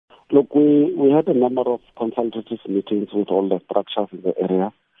Look, we had a number of consultative meetings with all the structures in the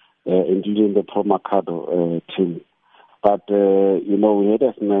area, including the Pro-Makhado team. But, we had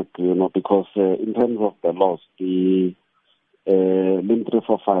a snack, because in terms of the laws, the Lim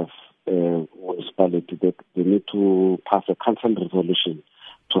 345 municipality, they need to pass a council resolution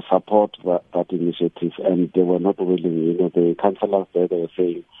to support that initiative, and they were not willing. The councillors there, they were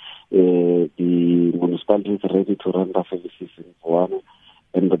saying the municipality is ready to render services in Vuwani,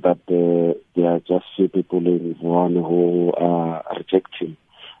 and that there are just few people in Vuwani who are rejecting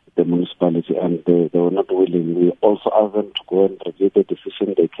the municipality, and they were not willing. We also asked them to go and review the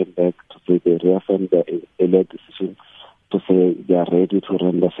decision. They came back to say they reaffirmed their earlier decision to say they are ready to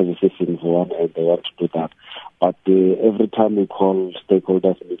render services in Vuwani, and they want to do that. But every time we call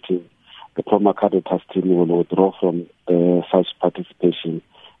stakeholders meeting, the Pro-Makhado Task Team will withdraw from such participation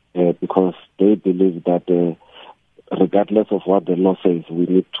because they believe that regardless of what the law says, we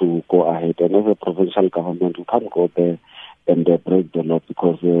need to go ahead. And as a provincial government, we can't go there and break the law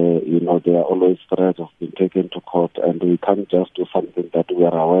because, there are always threats of being taken to court, and we can't just do something that we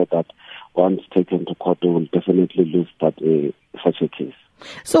are aware that once taken to court, we will definitely lose such a case.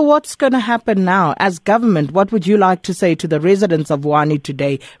 So what's going to happen now? As government, what would you like to say to the residents of Vuwani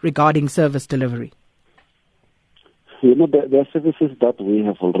today regarding service delivery? There are services that we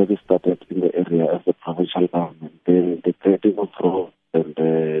have already started in the area as the provincial government. The creating of roads and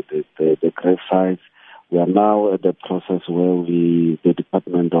the grave sites. We are now at the process where the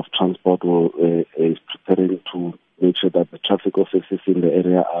Department of Transport is preparing to make sure that the traffic offices in the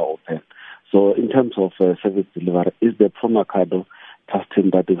area are open. So in terms of service delivery, is the Pro-Makhado Task Team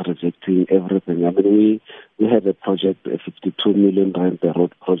that is rejecting everything. I mean, we had a project, a 52 million rand, the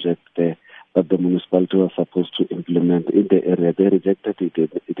road project there that the municipality was supposed to implement in the area. They rejected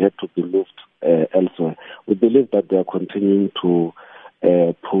it. It had to be moved elsewhere. We believe that they are continuing to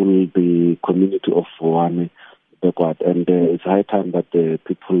pull the community of Vuwani backward, and it's high time that the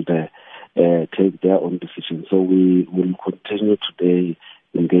people there take their own decisions. So we will continue today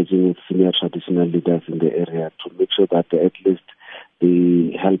engaging with senior traditional leaders in the area to make sure that at least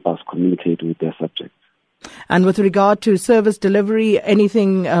they help us communicate with their subjects. And with regard to service delivery,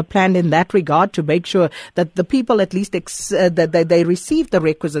 anything planned in that regard to make sure that the people at least that they receive the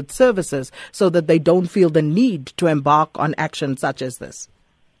requisite services so that they don't feel the need to embark on action such as this?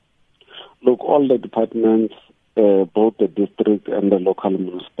 Look, all the departments, both the district and the local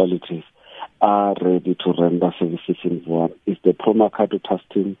municipalities, are ready to render services in Vuwani. It's the Pro-Makhado Task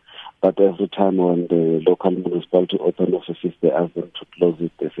Team, but every time when the local municipality open offices, they ask them to close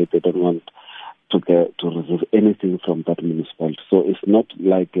it. They say they don't want to receive anything from that municipality. So it's not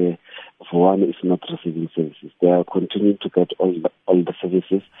like Vuwani is not receiving services. They are continuing to get all the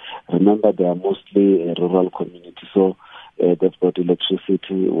services. Remember, they are mostly a rural community, so they've got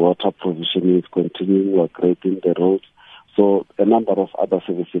electricity, water provision is continuing, we're creating the roads. So a number of other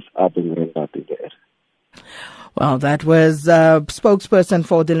services are being rendered in the area. Well, that was spokesperson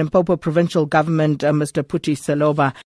for the Limpopo provincial government, Mr. Puti Seloba.